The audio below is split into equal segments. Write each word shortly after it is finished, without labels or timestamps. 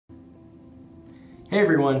Hey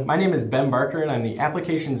everyone, my name is Ben Barker and I'm the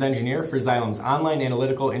Applications Engineer for Xylem's Online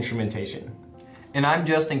Analytical Instrumentation. And I'm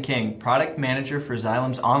Justin King, Product Manager for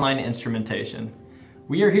Xylem's Online Instrumentation.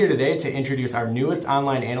 We are here today to introduce our newest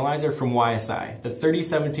online analyzer from YSI, the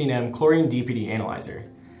 3017M Chlorine DPD Analyzer.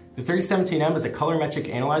 The 3017M is a colorimetric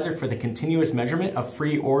analyzer for the continuous measurement of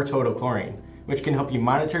free or total chlorine, which can help you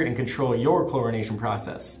monitor and control your chlorination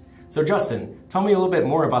process. So Justin, tell me a little bit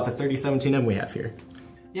more about the 3017M we have here.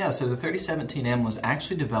 Yeah, so the 3017M was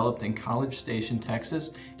actually developed in College Station,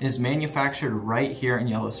 Texas, and is manufactured right here in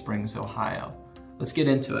Yellow Springs, Ohio. Let's get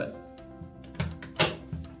into it.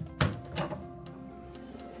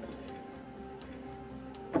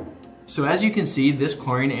 So as you can see, this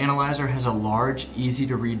chlorine analyzer has a large, easy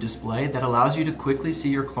to read display that allows you to quickly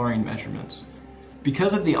see your chlorine measurements.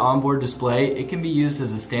 Because of the onboard display, it can be used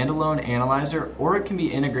as a standalone analyzer or it can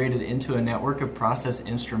be integrated into a network of process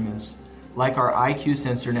instruments, like our IQ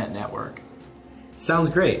SensorNet network. Sounds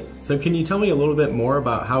great. So can you tell me a little bit more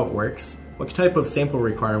about how it works? What type of sample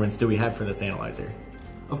requirements do we have for this analyzer?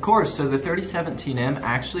 Of course, so the 3017M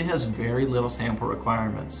actually has very little sample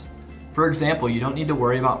requirements. For example, you don't need to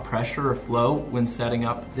worry about pressure or flow when setting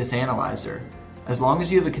up this analyzer. As long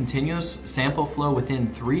as you have a continuous sample flow within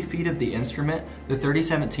 3 feet of the instrument, the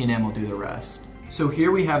 3017M will do the rest. So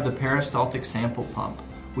here we have the peristaltic sample pump.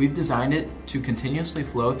 We've designed it to continuously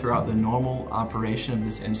flow throughout the normal operation of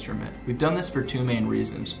this instrument. We've done this for 2 main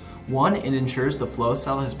reasons. 1, it ensures the flow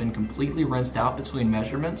cell has been completely rinsed out between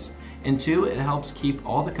measurements, and 2, it helps keep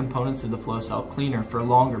all the components of the flow cell cleaner for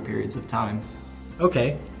longer periods of time.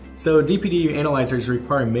 Okay, so DPD analyzers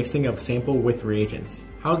require mixing of sample with reagents.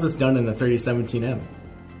 How is this done in the 3017M?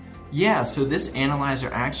 Yeah, so this analyzer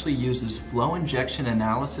actually uses flow injection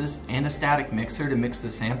analysis and a static mixer to mix the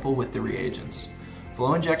sample with the reagents.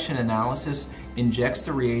 Flow injection analysis injects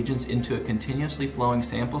the reagents into a continuously flowing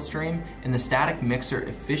sample stream, and the static mixer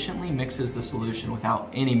efficiently mixes the solution without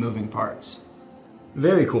any moving parts.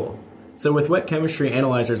 Very cool. So with wet chemistry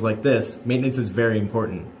analyzers like this, maintenance is very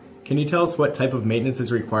important. Can you tell us what type of maintenance is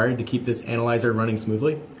required to keep this analyzer running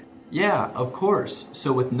smoothly? Yeah, of course.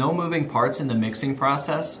 So with no moving parts in the mixing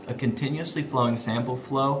process, a continuously flowing sample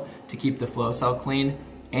flow to keep the flow cell clean,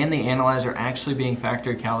 and the analyzer actually being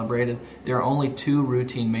factory calibrated, there are only 2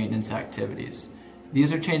 routine maintenance activities.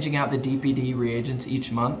 These are changing out the DPD reagents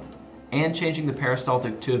each month and changing the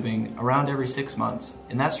peristaltic tubing around every 6 months,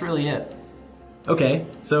 and that's really it. Okay,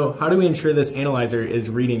 so how do we ensure this analyzer is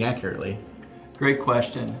reading accurately? Great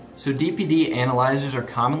question. So DPD analyzers are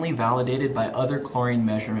commonly validated by other chlorine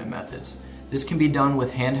measurement methods. This can be done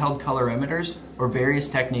with handheld colorimeters or various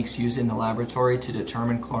techniques used in the laboratory to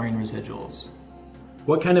determine chlorine residuals.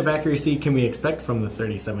 What kind of accuracy can we expect from the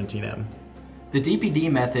 3017M? The DPD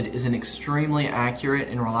method is an extremely accurate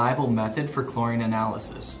and reliable method for chlorine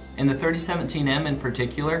analysis, and the 3017M in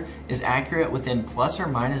particular is accurate within plus or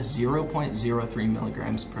minus 0.03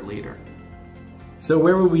 milligrams per liter. So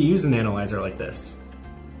where would we use an analyzer like this?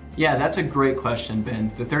 Yeah, that's a great question,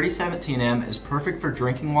 Ben. The 3017M is perfect for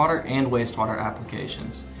drinking water and wastewater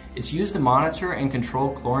applications. It's used to monitor and control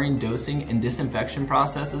chlorine dosing and disinfection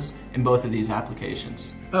processes in both of these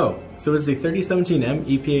applications. Oh, so is the 3017M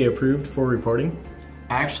EPA approved for reporting?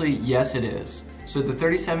 Actually, yes it is. So the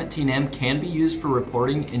 3017M can be used for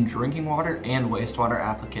reporting in drinking water and wastewater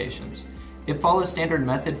applications. It follows standard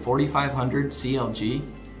method 4500 CLG,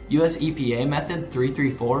 US EPA method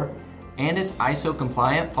 334, and is ISO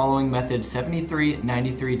compliant following method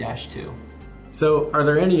 7393-2. So are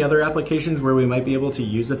there any other applications where we might be able to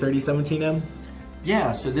use the 3017M?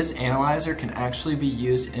 Yeah, so this analyzer can actually be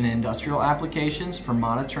used in industrial applications for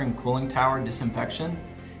monitoring cooling tower disinfection.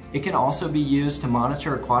 It can also be used to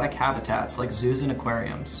monitor aquatic habitats like zoos and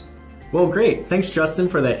aquariums. Well, great. Thanks, Justin,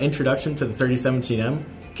 for that introduction to the 3017M.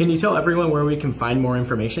 Can you tell everyone where we can find more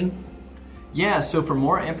information? Yeah, so for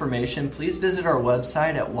more information, please visit our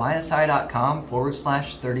website at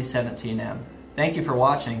ysi.com/3017M. Thank you for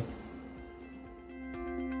watching.